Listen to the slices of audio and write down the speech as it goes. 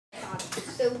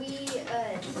So we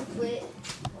split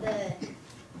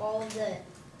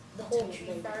the whole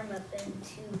tree farm up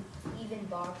into even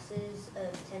boxes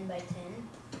of 10 by 10,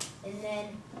 and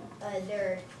then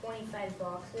there are 25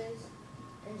 boxes,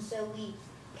 and so we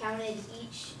counted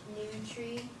each new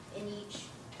tree in each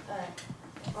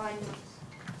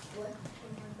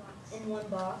in one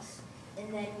box,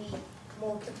 and then we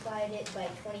multiplied it by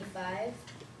 25,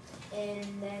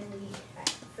 and then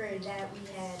for that we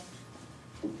had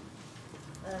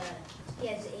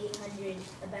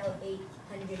about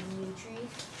 800 new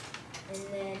trees, and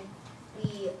then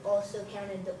we also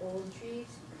counted the old trees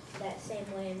that same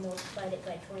way and multiplied it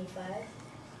by 25,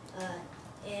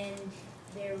 and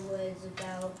there was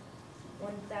about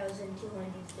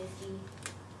 1,250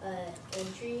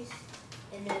 entries,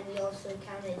 and then we also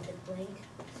counted the blank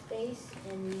space,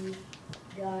 and we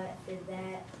got for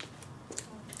that,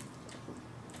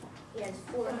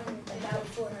 about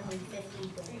 450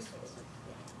 blank spaces.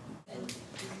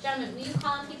 Gentlemen, will you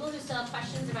call on people who still have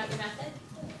questions about your method?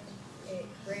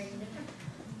 Brandon.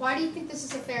 Why do you think this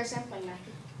is a fair sampling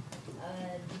method?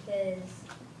 Because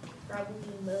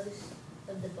probably most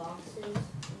of the boxes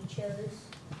we chose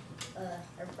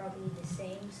are probably the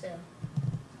same, so.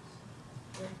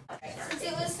 Since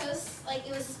it was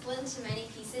it was split into many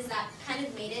pieces, that kind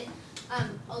of made it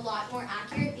a lot more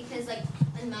accurate, because like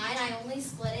in mine I only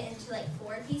split it into like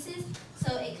 4 pieces,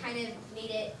 so it kind of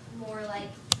made it more like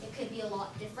it could be a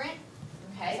lot different.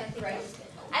 Okay, so I think right. that was good.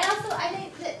 I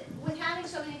think that with having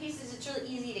so many pieces, it's really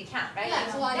easy to count, right? Yeah,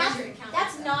 it's a lot easier to count.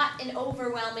 That's not an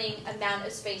overwhelming amount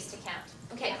of space to count.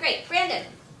 Okay, great. Brandon.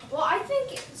 Well, I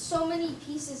think so many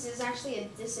pieces is actually a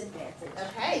disadvantage.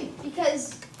 Okay.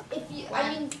 Because if you,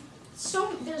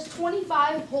 there's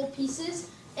 25 whole pieces,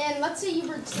 and let's say you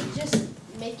were to just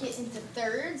make it into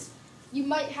thirds, you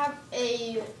might have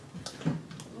a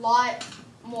lot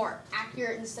more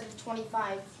accurate instead of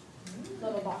 25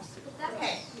 little boxes.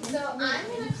 Okay, so I'm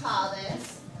going to call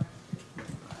this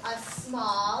a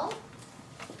small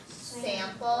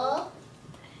sample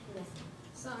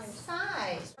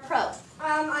size. Pro.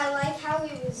 I like how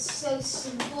it was so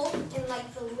simple, and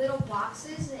like the little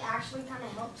boxes, it actually kind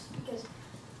of helps because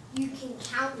you can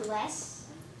count less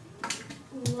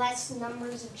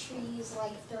numbers of trees,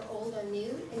 like if they're old or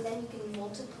new, and then you can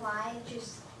multiply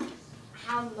just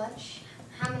how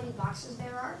many boxes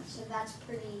there are. So that's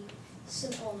pretty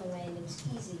simple in a way, and it's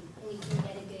easy, and you can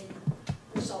get a good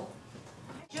result.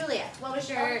 Julia, what was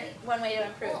your one way to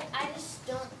improve? Well, I just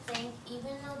don't think,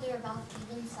 even though they're about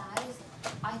even size,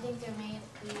 I think there may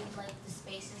be, like, the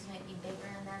spaces might be bigger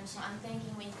in them. So I'm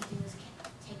thinking what you could do is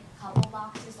take a couple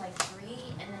boxes, like 3,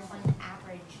 and then find the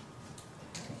average.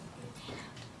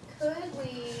 Could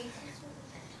we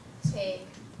take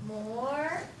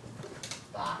more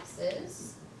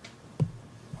boxes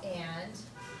and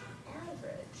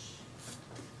average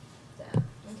them?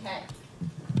 Okay.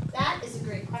 That is a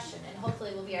great question, and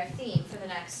hopefully will be our theme for the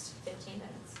next 15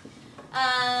 minutes.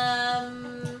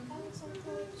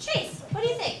 Chase, what do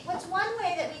you think? What's one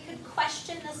way that we could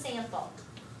question the sample?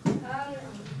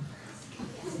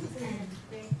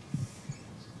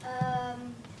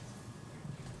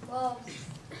 Well,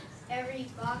 every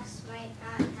box might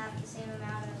not have the same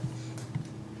amount of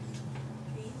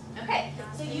trees. Okay,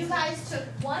 so you guys took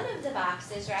one of the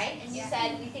boxes, right? And you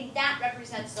said we think that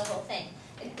represents the whole thing.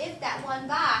 And if that one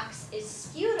box is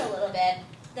skewed a little bit,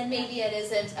 then maybe it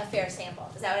isn't a fair sample.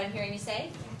 Is that what I'm hearing you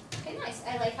say? Okay, nice.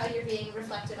 I like how you're being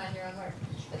reflective on your own work.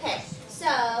 Okay,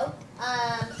 so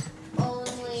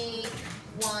only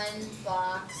one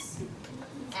box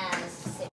as